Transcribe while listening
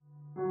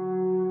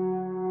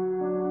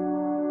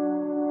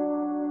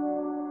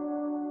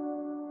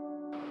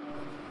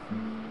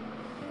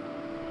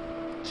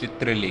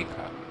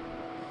चित्रलेखा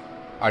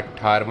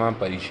 18वां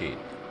परिच्छेद।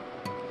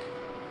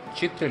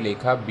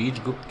 चित्रलेखा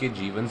बीजगुप्त के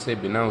जीवन से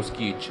बिना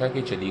उसकी इच्छा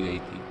के चली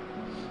गई थी।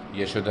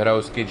 यशोधरा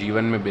उसके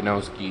जीवन में बिना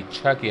उसकी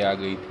इच्छा के आ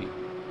गई थी।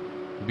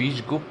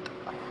 बीजगुप्त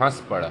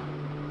हंस पड़ा।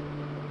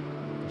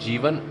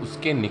 जीवन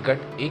उसके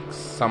निकट एक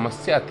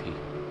समस्या थी।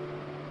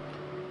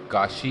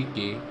 काशी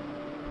के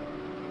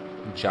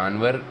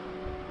जानवर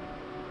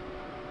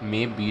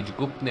में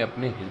बीजगुप्त ने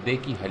अपने हृदय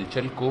की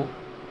हलचल को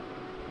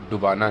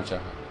डुबाना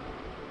चाहा,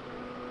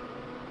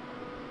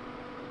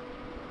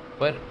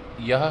 पर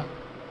यह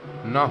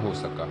न हो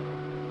सका।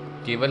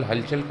 केवल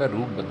हलचल का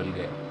रूप बदल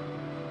गया।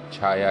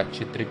 छाया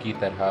चित्र की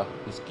तरह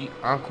उसकी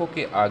आंखों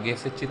के आगे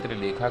से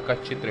चित्रलेखा का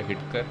चित्र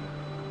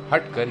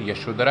हटकर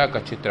यशोधरा का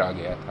चित्र आ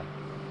गया था।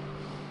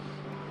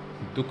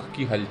 दुख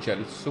की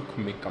हलचल सुख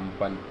में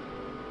कंपन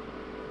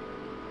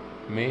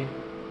में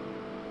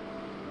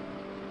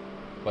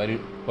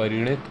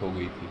परिणत हो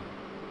गई थी।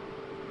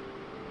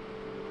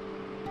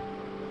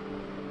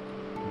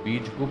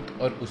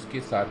 बीजगुप्त और उसके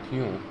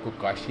साथियों को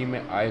काशी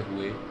में आए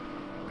हुए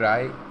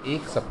प्राय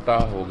 1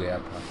 सप्ताह हो गया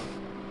था।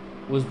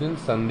 उस दिन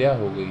संध्या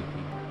हो गई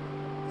थी।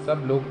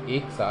 सब लोग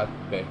एक साथ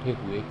बैठे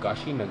हुए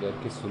काशी नगर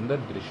के सुंदर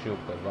दृश्यों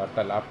पर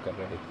वार्तालाप कर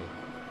रहे थे।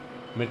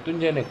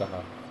 मृत्युंजय ने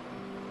कहा,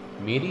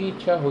 मेरी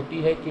इच्छा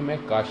होती है कि मैं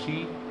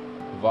काशी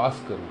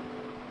वास करूं,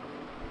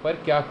 पर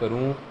क्या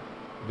करूं,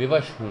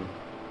 विवश हूं।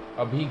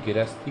 अभी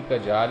गृहस्थी का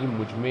जाल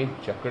मुझ में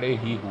जकड़े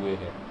ही हुए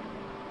है।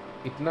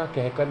 इतना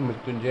कहकर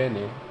मृत्युंजय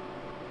ने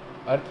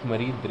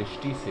अर्थमरी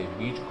दृष्टि से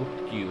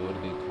बीजगुप्त की ओर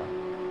देखा।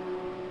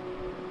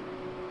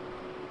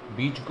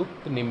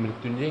 बीजगुप्त ने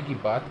मृत्युंजय की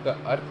बात का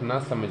अर्थ न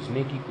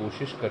समझने की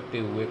कोशिश करते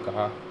हुए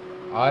कहा,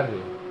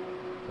 आर्य,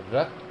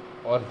 रत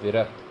और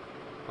विरत,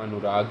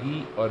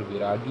 अनुरागी और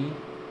विरागी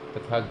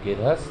तथा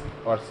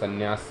गृहस्थ और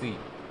सन्यासी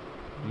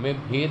में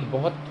भेद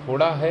बहुत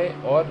थोड़ा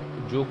है, और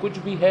जो कुछ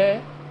भी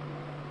है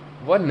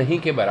वह नहीं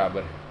के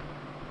बराबर है।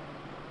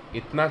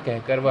 इतना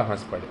कहकर वह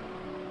हंस पड़े।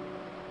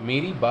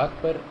 मेरी बात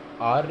पर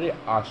आर्य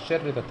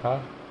आश्चर्य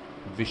तथा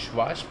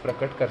विश्वास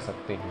प्रकट कर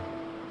सकते हैं,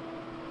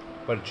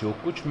 पर जो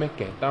कुछ मैं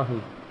कहता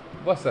हूँ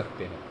वह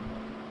सत्य है।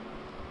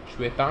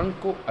 श्वेतांग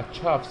को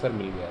अच्छा अवसर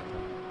मिल गया था।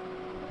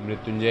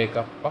 मृत्युंजय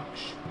का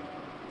पक्ष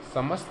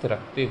समस्त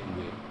रखते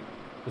हुए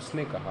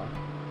उसने कहा,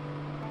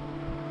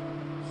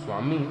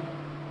 स्वामी,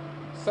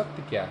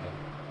 सत्य क्या है?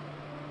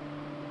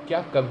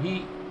 क्या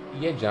कभी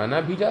यह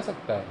जाना भी जा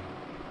सकता है?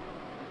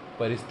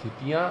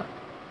 परिस्थिति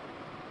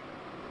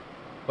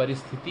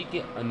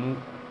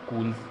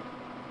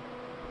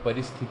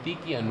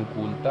की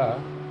अनुकूलता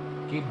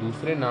के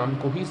दूसरे नाम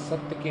को ही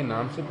सत्य के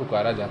नाम से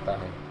पुकारा जाता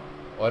है,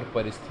 और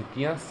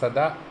परिस्थितियां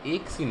सदा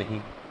एक सी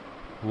नहीं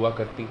हुआ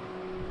करती।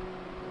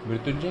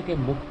 मृत्युंजय के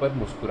मुख पर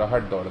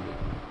मुस्कुराहट दौड़ गई।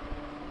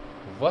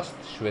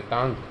 वस्त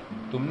श्वेतांग,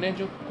 तुमने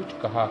जो कुछ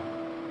कहा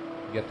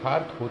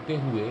यथार्थ होते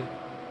हुए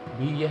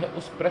भी यह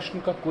उस प्रश्न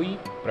का कोई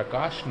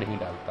प्रकाश नहीं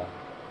डालता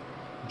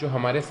जो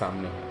हमारे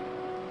सामने है।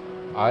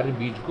 आर्य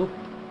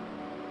बीजगुप्त,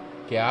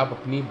 क्या आप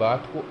अपनी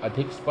बात को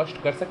अधिक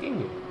स्पष्ट कर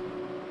सकेंगे?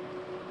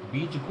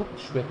 बीजगुप्त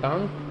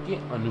श्वेतांग के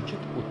अनुचित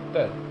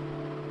उत्तर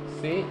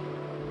से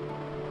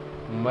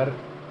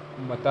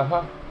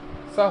मरमतः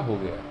सा हो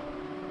गया।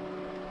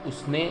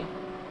 उसने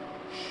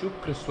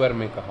शुक्र स्वर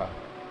में कहा,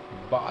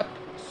 बात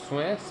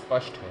स्वयं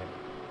स्पष्ट है।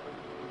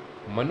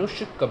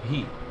 मनुष्य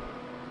कभी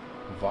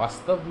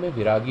वास्तव में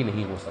विरागी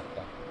नहीं हो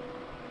सकता।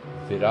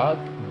 विराग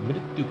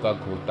मृत्यु का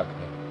घोतक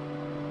है।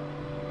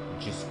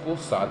 जिसको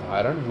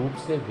साधारण रूप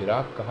से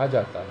विराग कहा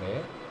जाता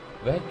है,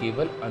 वह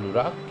केवल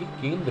अनुराग के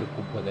केंद्र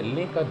को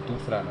बदलने का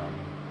दूसरा नाम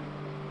है।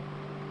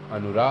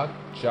 अनुराग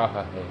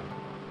चाह है,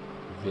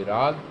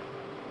 विराग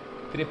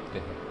तृप्त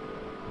है।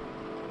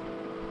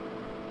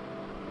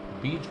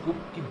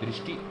 बीजगुप्त की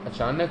दृष्टि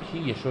अचानक ही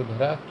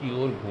यशोधरा की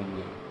ओर घूम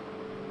गई।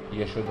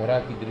 यशोधरा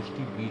की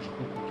दृष्टि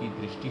बीजगुप्त की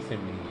दृष्टि से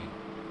मिल गई।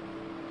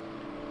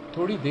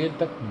 थोड़ी देर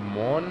तक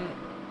मौन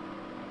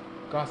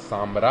का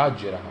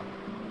साम्राज्य रहा।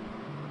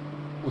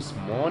 उस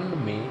मौन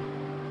में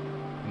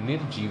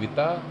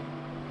निर्जीवता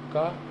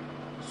का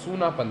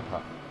सूनापन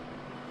था।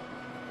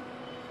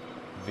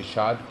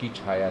 विषाद की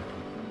छाया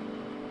थी।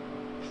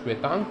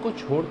 श्वेतांग को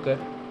छोड़कर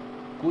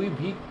कोई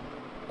भी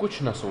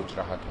कुछ न सोच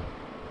रहा था।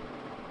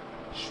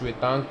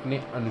 श्वेतांग ने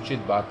अनुचित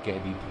बात कह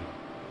दी थी।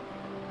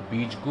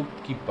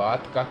 बीजगुप्त की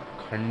बात का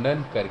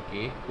खंडन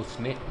करके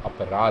उसने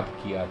अपराध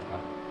किया था।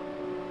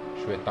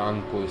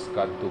 श्वेतांग को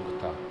इसका दुख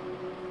था।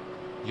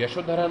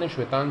 यशोधरा ने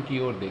श्वेतांग की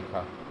ओर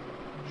देखा।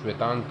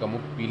 श्वेतांग का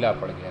मुख पीला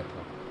पड़ गया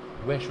था।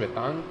 वह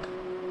श्वेतांग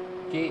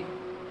के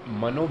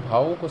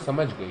मनोभावों को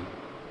समझ गई।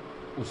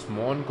 उस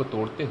मौन को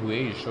तोड़ते हुए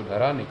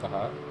यशोधरा ने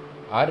कहा,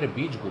 आर्य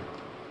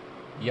बीजगुप्त,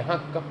 यहाँ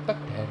कब तक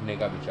ठहरने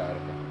का विचार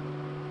है?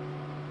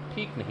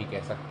 ठीक नहीं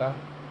कह सकता।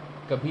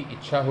 कभी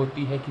इच्छा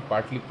होती है कि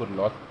पाटलिपुर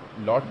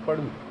लौट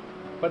पड़ूं,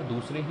 पर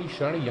दूसरे ही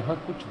क्षण यहाँ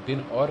कुछ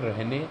दिन और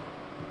रहने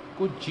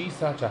को जी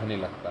सा चाहने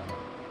लगता है।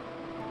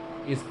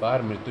 इस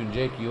बार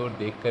मृत्युंजय की ओर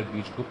देखकर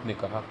बीजगुप्त ने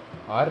कहा,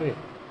 आर्य,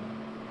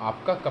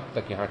 आपका कब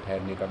तक यहाँ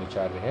ठहरने का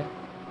विचार है?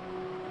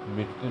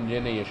 मृत्युंजय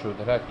ने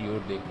यशोधरा की ओर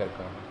देखकर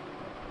कहा,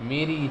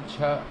 मेरी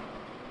इच्छा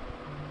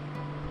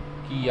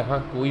की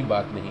यहाँ कोई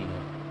बात नहीं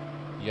है।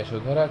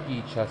 यशोधरा की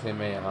इच्छा से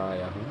मैं यहाँ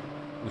आया हूँ,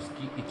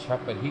 उसकी इच्छा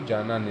पर ही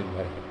जाना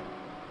निर्भर है।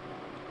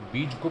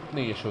 बीजगुप्त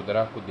ने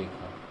यशोधरा को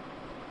देखा।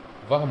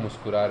 वह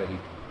मुस्कुरा रही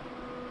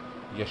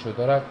थी।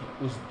 यशोधरा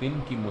की उस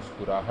दिन की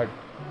मुस्कुराहट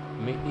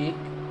में एक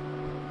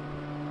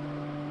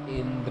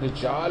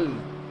इंद्रजाल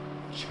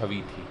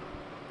छवि थी।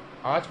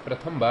 आज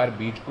प्रथम बार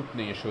बीजगुप्त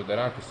ने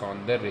यशोधरा के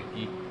सौंदर्य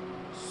की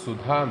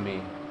सुधा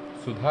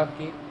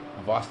के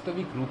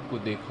वास्तविक रूप को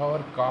देखा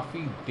और काफी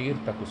देर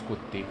तक उसको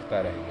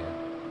देखता रह गया।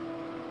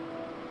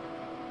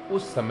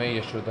 उस समय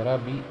यशोधरा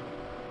भी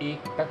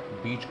एकटक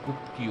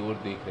बीजगुप्त की ओर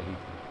देख रही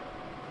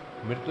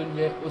थी।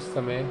 मृत्युंजय उस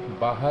समय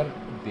बाहर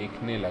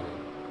देखने लगे।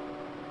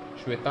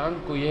 श्वेतांग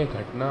को यह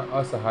घटना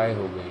असहाय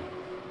हो गई।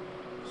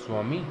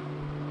 स्वामी,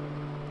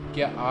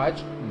 क्या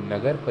आज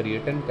नगर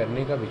पर्यटन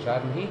करने का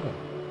विचार नहीं है?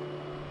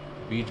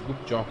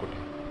 बीजगुप्त चौंक उठे।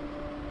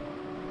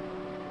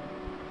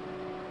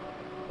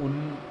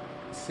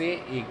 उनसे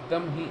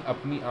एकदम ही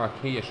अपनी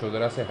आंखें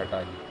यशोधरा से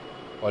हटा ली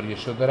और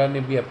यशोधरा ने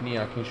भी अपनी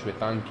आंखें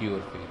श्वेतांग की ओर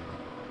फेरी।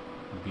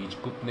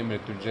 बीजगुप्त ने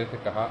मृत्युंजय से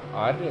कहा,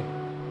 आर्य,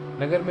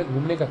 नगर में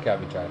घूमने का क्या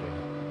विचार है?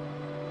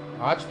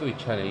 आज तो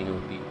इच्छा नहीं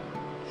होती।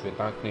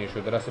 श्वेतांग ने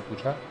यशोधरा से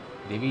पूछा,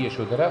 देवी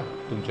यशोधरा,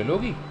 तुम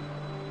चलोगी?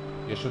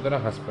 यशोधरा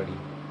हंस पड़ी।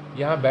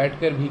 यहाँ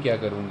बैठकर भी क्या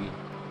करूंगी?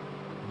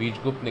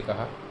 बीजगुप्त ने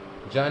कहा,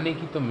 जाने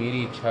की तो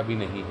मेरी इच्छा भी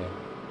नहीं है,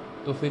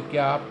 तो फिर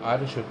क्या आप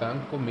आर्य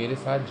श्वेतांग को मेरे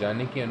साथ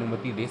जाने की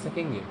अनुमति दे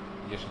सकेंगे?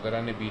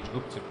 यशोधरा ने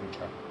बीजगुप्त से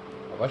पूछा।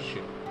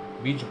 अवश्य।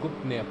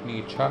 बीजगुप्त ने अपनी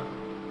इच्छा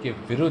के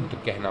विरुद्ध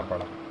कहना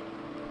पड़ा।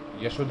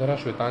 यशोधरा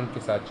श्वेतांग के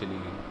साथ चली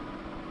गई।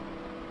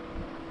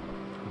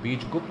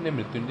 बीजगुप्त ने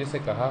मृत्युंजय से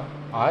कहा,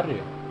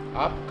 आर्य,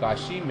 आप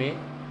काशी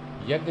में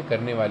यज्ञ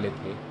करने वाले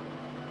थे,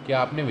 क्या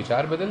आपने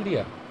विचार बदल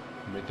दिया?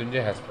 मृत्युंजय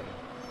हंस पड़े।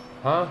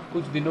 हाँ,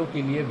 कुछ दिनों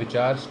के लिए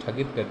विचार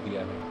स्थगित कर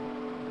दिया है।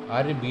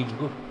 आर्य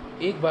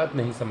बीजगुप्त, एक बात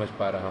नहीं समझ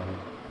पा रहा हूँ,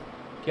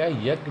 क्या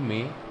यज्ञ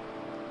में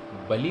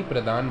बलि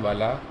प्रदान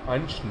वाला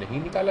अंश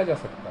नहीं निकाला जा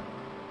सकता?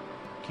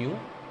 क्यों?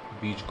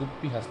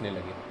 बीजगुप्त भी हंसने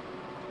लगे।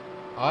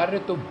 आर्य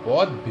तो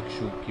बौद्ध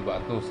भिक्षु की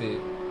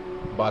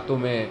बातों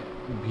में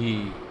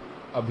भी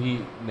अभी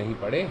नहीं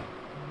पड़े।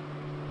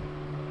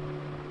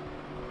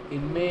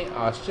 इनमें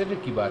आश्चर्य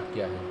की बात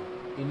क्या है?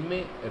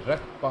 इनमें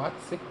रक्तपात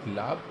से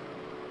लाभ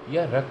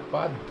या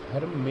रक्तपात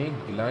धर्म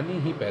में गिलानी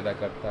ही पैदा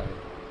करता है।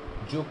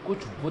 जो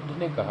कुछ बुद्ध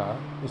ने कहा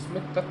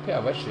उसमें तथ्य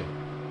अवश्य है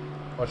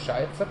और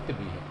शायद सत्य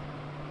भी है,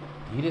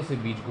 धीरे से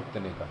बीजगुप्त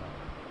ने कहा।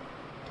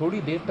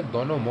 थोड़ी देर तक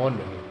दोनों मौन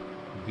रहे।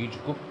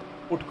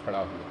 बीजगुप्त उठ खड़ा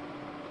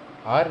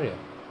हुआ। आर्य,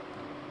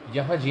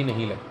 यहाँ जी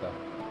नहीं लगता।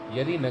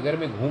 यदि नगर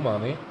में घूम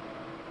आवें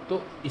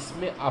तो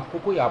इसमें आपको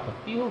कोई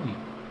आपत्ति होगी?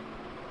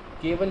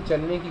 केवल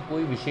चलने की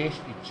कोई विशेष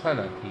इच्छा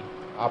न थी।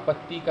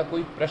 आपत्ति का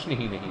कोई प्रश्न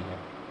ही नहीं है।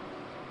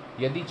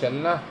 यदि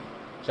चलना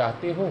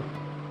चाहते हो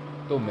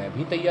तो मैं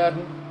भी तैयार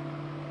हूँ।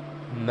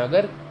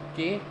 नगर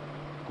के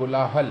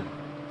कोलाहल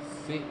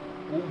से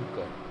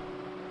ऊबकर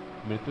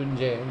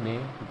मृत्युंजय ने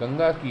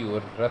गंगा की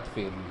ओर रथ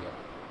फेर लिया।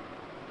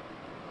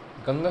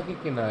 गंगा के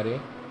किनारे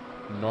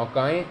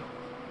नौकाएं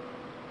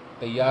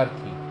तैयार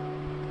थीं।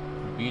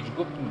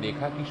 बीजगुप्त ने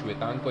देखा कि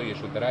श्वेतांग और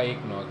यशोधरा एक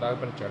नौका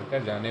पर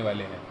चढ़कर जाने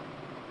वाले हैं।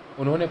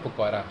 उन्होंने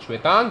पुकारा,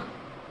 श्वेतांग!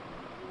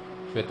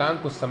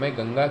 श्वेतांग उस समय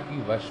गंगा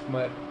के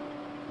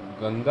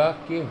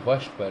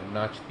वश पर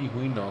नाचती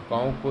हुई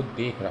नौकाओं को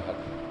देख रहा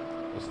था।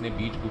 उसने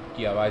बीजगुप्त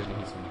की आवाज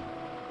नहीं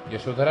सुनी।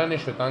 यशोधरा ने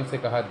श्वेतांग से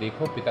कहा,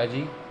 देखो,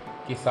 पिताजी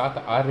के साथ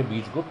आर्य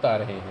बीजगुप्त आ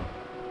रहे हैं।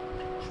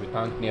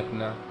 श्वेतांग ने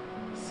अपना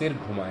सिर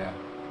घुमाया।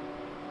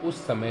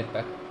 उस समय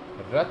तक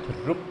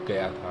रथ रुक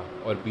गया था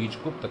और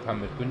बीजगुप्त तथा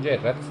मृत्युंजय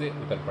रथ से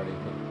उतर पड़े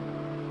थे।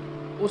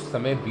 उस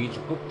समय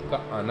बीजगुप्त का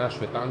आना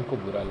श्वेतांग को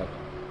बुरा लगा।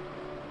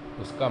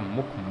 उसका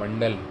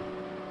मुखमंडल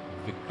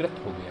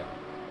विकृत हो गया।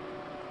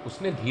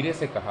 उसने धीरे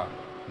से कहा,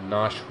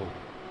 नाश हो।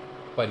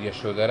 पर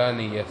यशोधरा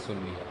ने यह सुन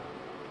लिया।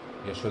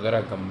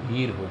 यशोधरा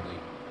गंभीर हो गई।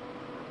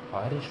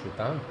 अरे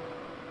श्वेतांग,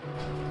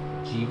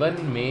 जीवन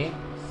में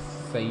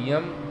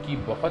संयम की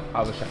बहुत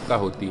आवश्यकता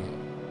होती है।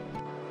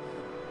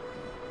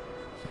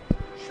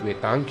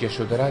 श्वेतांग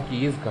यशोधरा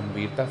की इस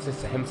गंभीरता से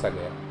सहम सा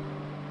गया।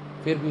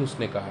 फिर भी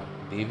उसने कहा,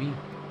 देवी,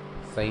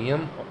 संयम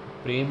और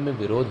प्रेम में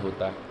विरोध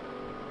होता है।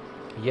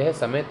 यह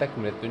समय तक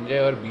मृत्युंजय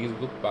और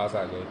बीजगुप्त पास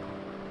आ गए थे।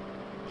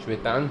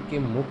 श्वेतांग के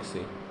मुख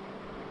से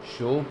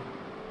शोभ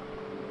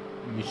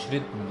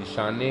मिश्रित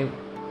निशाने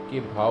के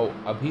भाव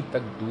अभी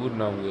तक दूर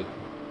न हुए थे।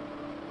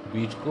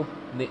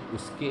 बीजगुप्त ने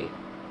उसके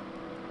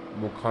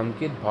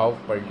मुखांकित भाव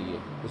पढ़ लिए।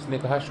 उसने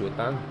कहा,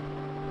 श्वेतांग,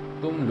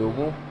 तुम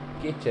लोगों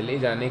के चले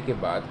जाने के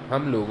बाद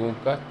हम लोगों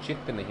का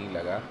चित्त नहीं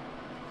लगा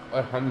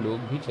और हम लोग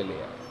भी चले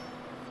आए।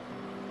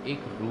 एक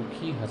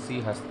रूखी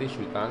हंसी हंसते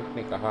श्वेतांग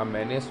ने कहा,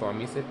 मैंने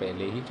स्वामी से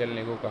पहले ही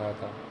चलने को कहा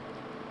था।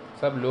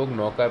 सब लोग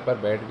नौका पर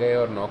बैठ गए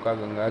और नौका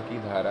गंगा की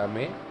धारा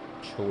में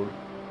छोड़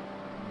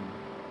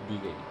दी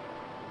गई।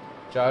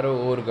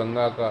 चारों ओर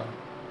गंगा का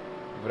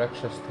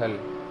वृक्ष स्थल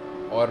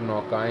और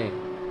नौकाएं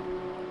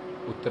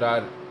उतरा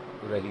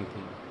रही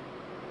थी।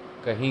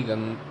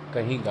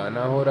 कहीं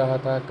गाना हो रहा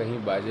था,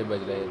 कहीं बाजे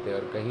बज रहे थे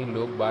और कहीं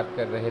लोग बात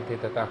कर रहे थे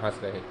तथा हंस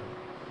रहे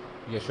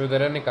थे।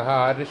 यशोधरा ने कहा,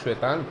 आर्य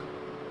श्वेतांग,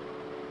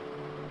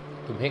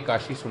 तुम्हें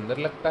काशी सुंदर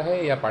लगता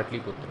है या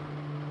पाटलिपुत्र?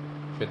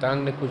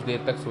 श्वेतांग ने कुछ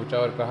देर तक सोचा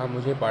और कहा,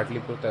 मुझे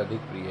पाटलिपुत्र अधिक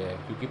प्रिय है,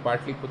 क्योंकि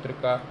पाटलिपुत्र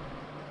का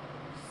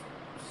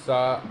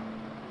सा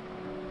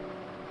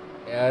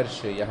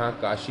अर्श यहाँ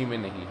काशी में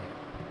नहीं है।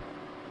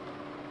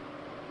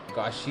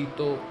 काशी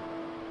तो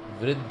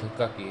वृद्ध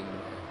का केंद्र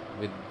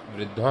है,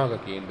 वृद्धों का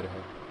केंद्र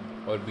है।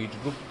 और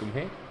बीजगुप्त,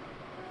 तुम्हें?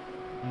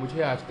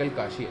 मुझे आजकल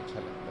काशी अच्छा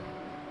लगता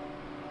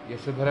है।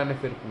 यशोधरा ने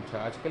फिर पूछा,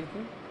 आजकल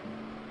क्यों?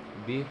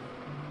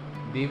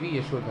 देवी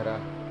यशोधरा,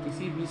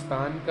 किसी भी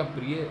स्थान का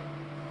प्रिय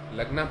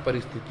लगना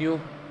परिस्थितियों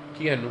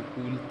की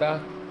अनुकूलता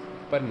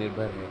पर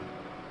निर्भर है।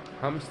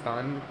 हम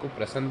स्थान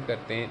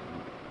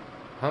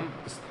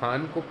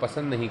को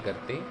पसंद नहीं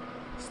करते।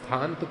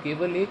 स्थान तो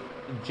केवल एक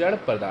जड़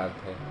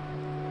पदार्थ है।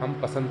 हम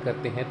पसंद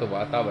करते हैं तो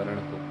वातावरण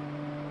को,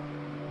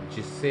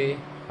 जिससे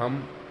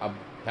हम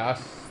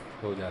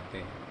अभ्यस्त हो जाते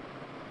हैं।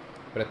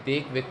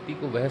 प्रत्येक व्यक्ति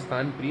को वह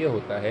स्थान प्रिय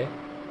होता है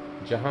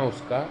जहाँ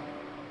उसका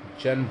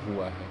जन्म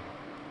हुआ है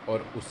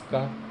और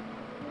उसका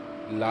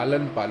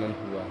लालन पालन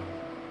हुआ है।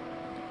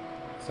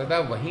 सदा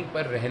वहीं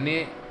पर रहने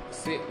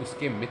से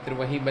उसके मित्र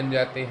वहीं बन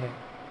जाते हैं।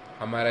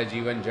 हमारा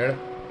जीवन जड़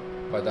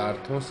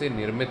पदार्थों से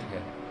निर्मित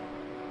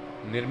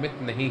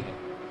नहीं है।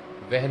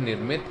 वह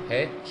निर्मित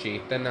है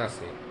चेतना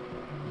से,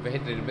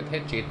 वह निर्मित है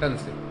चेतन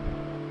से,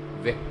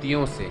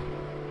 व्यक्तियों से,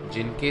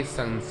 जिनके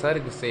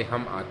संसर्ग से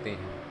हम आते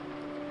हैं।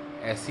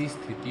 ऐसी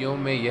स्थितियों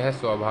में यह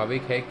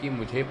स्वाभाविक है कि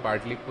मुझे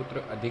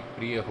पाटलिपुत्र अधिक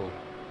प्रिय हो,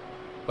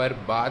 पर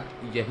बात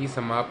यही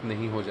समाप्त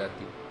नहीं हो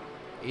जाती।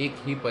 एक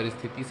ही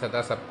परिस्थिति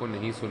सदा सबको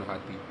नहीं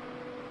सुलझाती।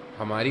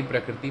 हमारी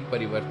प्रकृति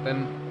परिवर्तन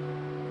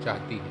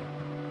चाहती है।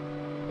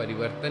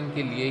 परिवर्तन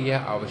के लिए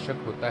यह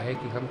आवश्यक होता है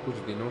कि हम कुछ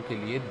दिनों के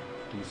लिए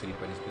दूसरी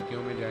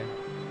परिस्थितियों में जाएं।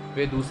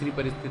 वे दूसरी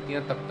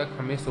परिस्थितियां तब तक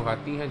हमें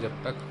सुहाती हैं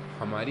जब तक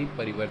हमारी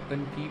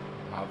परिवर्तन की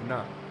भावना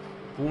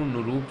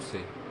पूर्ण रूप से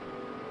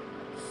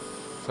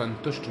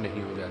संतुष्ट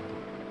नहीं हो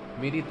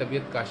जाती। मेरी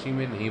तबीयत काशी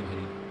में नहीं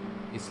भरी,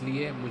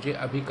 इसलिए मुझे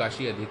अभी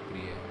काशी अधिक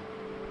प्रिय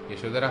है।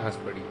 यशोधरा हंस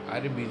पड़ी।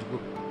 आर्य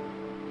बीजगुप्त,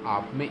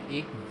 आप में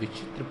एक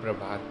विचित्र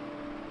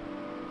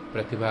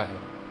प्रतिभा है।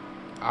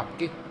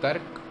 आपके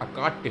तर्क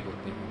अकाट्य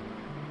होते हैं।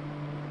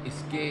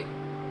 इसके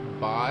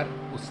बार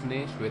उसने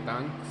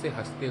श्वेतांग से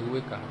हंसते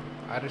हुए कहा,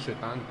 आर्य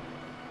श्वेतांग,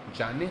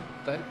 ज्ञान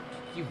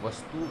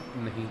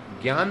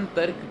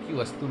तर्क की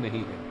वस्तु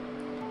नहीं है।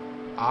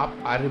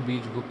 आप आर्य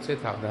बीजगुप्त से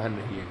सावधान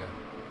रहिएगा।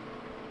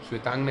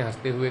 श्वेतांग ने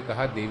हंसते हुए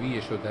कहा, देवी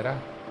यशोधरा,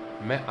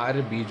 मैं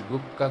आर्य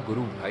बीजगुप्त का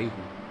गुरु भाई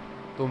हूँ,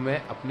 तो मैं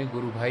अपने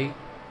गुरु भाई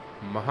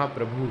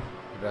महाप्रभु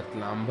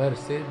रत्नांबर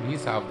से भी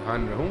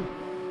सावधान रहूं?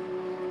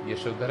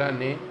 यशोधरा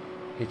ने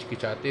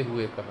हिचकिचाते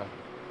हुए कहा,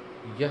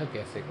 यह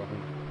कैसे कहूँ?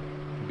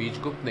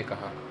 बीजगुप्त ने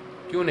कहा,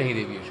 क्यों नहीं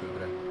देवी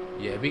यशोधरा,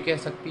 यह भी कह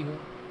सकती हो।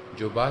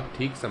 जो बात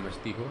ठीक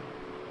समझती हो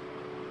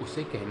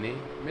उसे कहने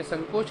में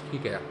संकोच की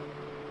क्या?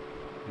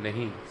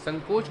 नहीं,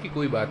 संकोच की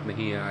कोई बात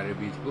नहीं है आर्य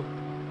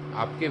बीजगुप्त।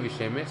 आपके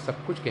विषय में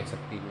सब कुछ कह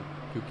सकती हूँ,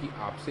 क्योंकि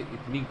आपसे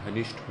इतनी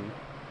घनिष्ठ हूँ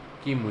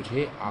कि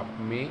मुझे आप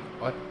में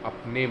और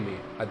अपने में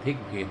अधिक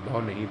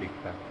भेदभाव नहीं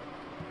दिखता।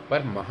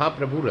 पर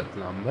महाप्रभु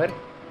रत्नांबर,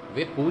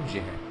 वे पूज्य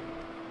हैं।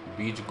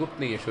 बीजगुप्त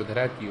ने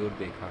यशोधरा की ओर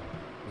देखा।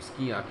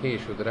 उसकी आंखें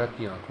यशोधरा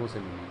की आंखों से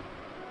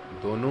मिली।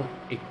 दोनों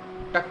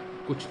एकटक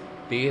कुछ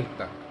देर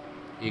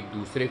तक एक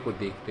दूसरे को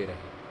देखते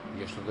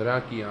रहे। यशोधरा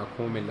की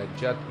आंखों में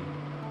लज्जा थी,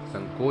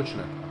 संकोच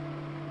न था।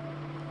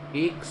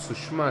 एक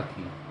सुषमा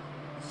थी,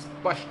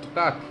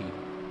 स्पष्टता थी,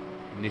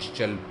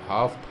 निश्चल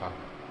भाव था।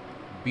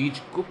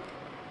 बीजगुप्त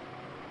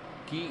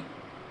की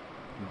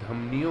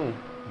धमनियों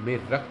में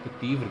रक्त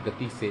तीव्र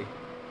गति से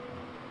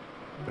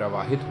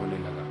प्रवाहित होने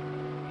लगा।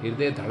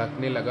 हृदय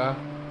धड़कने लगा।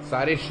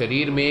 सारे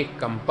शरीर में एक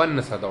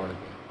कंपन सा दौड़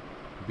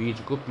गया।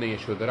 बीजगुप्त ने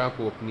यशोधरा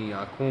को अपनी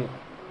आंखों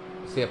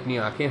से अपनी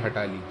आंखें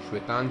हटा ली।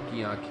 श्वेतांग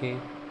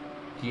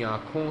की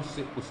आंखों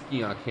से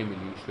उसकी आंखें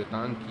मिली।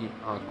 श्वेतांग की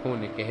आंखों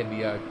ने कह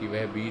दिया कि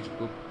वह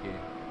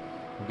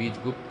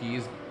बीजगुप्त की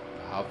इस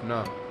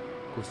भावना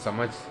को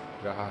समझ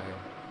रहा है।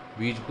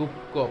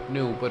 बीजगुप्त को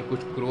अपने ऊपर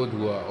कुछ क्रोध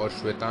हुआ और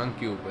श्वेतांग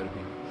के ऊपर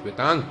भी।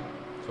 श्वेतांग,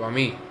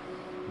 स्वामी।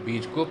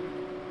 बीजगुप्त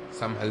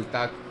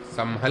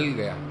संभल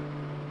गया।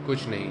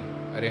 कुछ नहीं।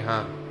 अरे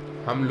हाँ,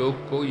 हम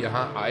लोग को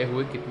यहाँ आए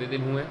हुए कितने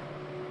दिन हुए?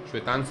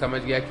 श्वेतांग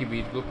समझ गया कि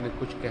बीजगुप्त ने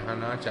कुछ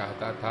कहना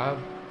चाहता था,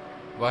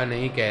 वह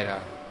नहीं कह रहा।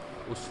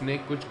 उसने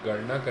कुछ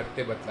गणना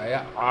करते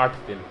बतलाया, 8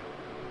 दिन।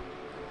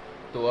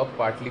 तो अब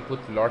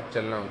पाटलिपुत्र लौट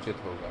चलना उचित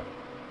होगा।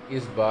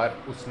 इस बार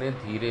उसने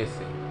धीरे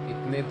से,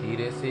 इतने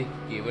धीरे से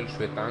कि केवल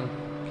श्वेतांग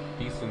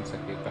ही सुन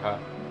सके, कहा,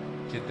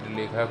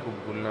 चित्रलेखा को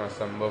भूलना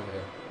असंभव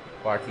है।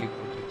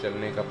 पाटलिपुत्र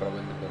चलने का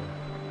प्रबंध करो।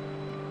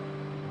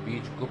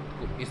 बीजगुप्त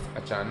को इस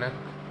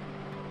अचानक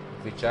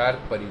विचार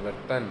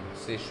परिवर्तन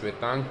से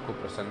श्वेतांग को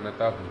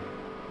प्रसन्नता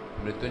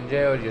हुई।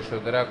 मृत्युंजय और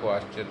यशोधरा को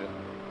आश्चर्य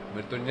हुआ।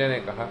 मृत्युंजय ने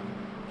कहा,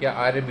 क्या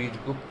आर्य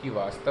बीजगुप्त की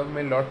वास्तव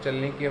में लौट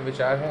चलने की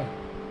विचार है?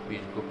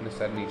 बीजगुप्त ने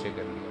सर नीचे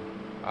कर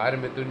लिया। आर्य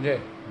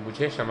मृत्युंजय,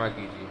 मुझे क्षमा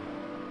कीजिए।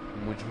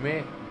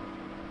 मुझमें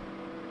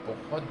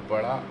बहुत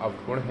बड़ा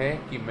अवगुण है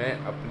कि मैं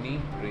अपनी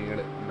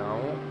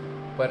प्रेरणाओं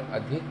पर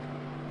अधिक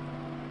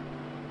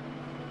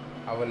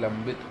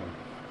अवलंबित हूँ।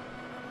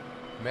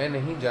 मैं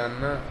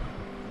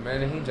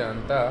नहीं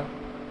जानता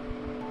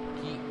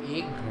कि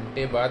 1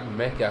 घंटे बाद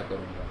मैं क्या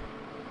करूँगा।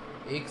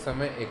 एक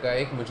समय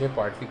एकाएक मुझे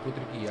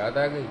पाटलिपुत्र की याद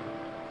आ गई।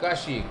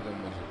 काशी एकदम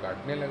मुझे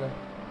काटने लगा।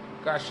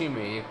 काशी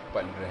में एक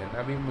पल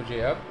रहना भी मुझे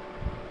अब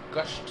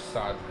कष्ट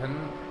साधन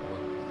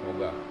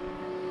होगा।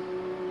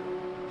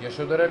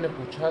 यशोधरा ने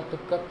पूछा, तो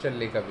कब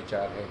चलने का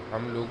विचार है?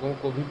 हम लोगों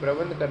को भी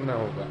प्रबंध करना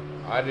होगा।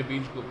 आर्य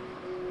बीज को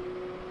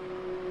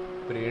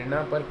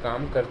प्रेरणा पर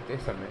काम करते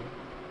समय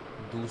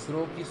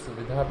दूसरों की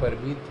सुविधा पर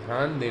भी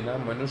ध्यान देना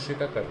मनुष्य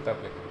का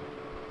कर्तव्य है।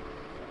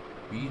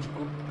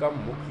 बीजगुप्त का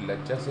मुख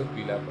लज्जा से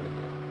पीला पड़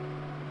गया।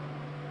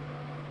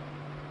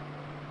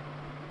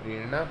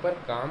 प्रेरणा पर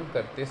काम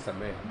करते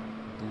समय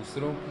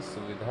दूसरों की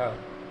सुविधा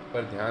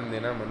पर ध्यान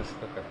देना मनुष्य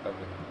का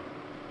कर्तव्य है।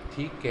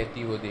 ठीक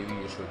कहती हो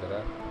देवी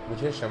यशोधरा,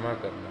 मुझे क्षमा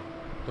करना।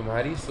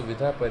 तुम्हारी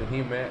सुविधा पर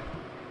ही मैं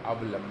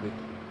अवलंबित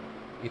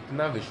हूँ।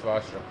 इतना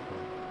विश्वास रखो,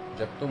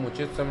 जब तुम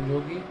उचित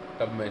समझोगी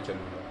तब मैं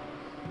चलूँगा।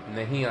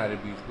 नहीं आर्य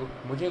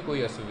बीजगुप्त, मुझे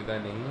कोई असुविधा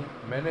नहीं।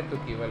 मैंने तो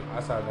केवल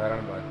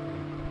असाधारण बात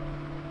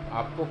कही।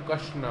 आपको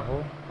कष्ट न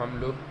हो, हम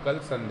लोग कल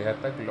संध्या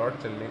तक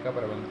लौट चलने का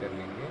प्रबंध कर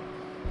लेंगे।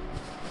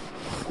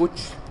 कुछ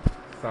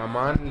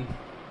सामान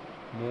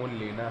मोल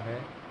लेना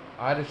है।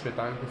 आर्य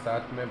श्वेतांग के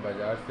साथ मैं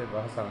बाजार से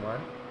वह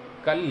सामान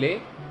कल ले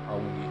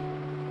आऊंगी।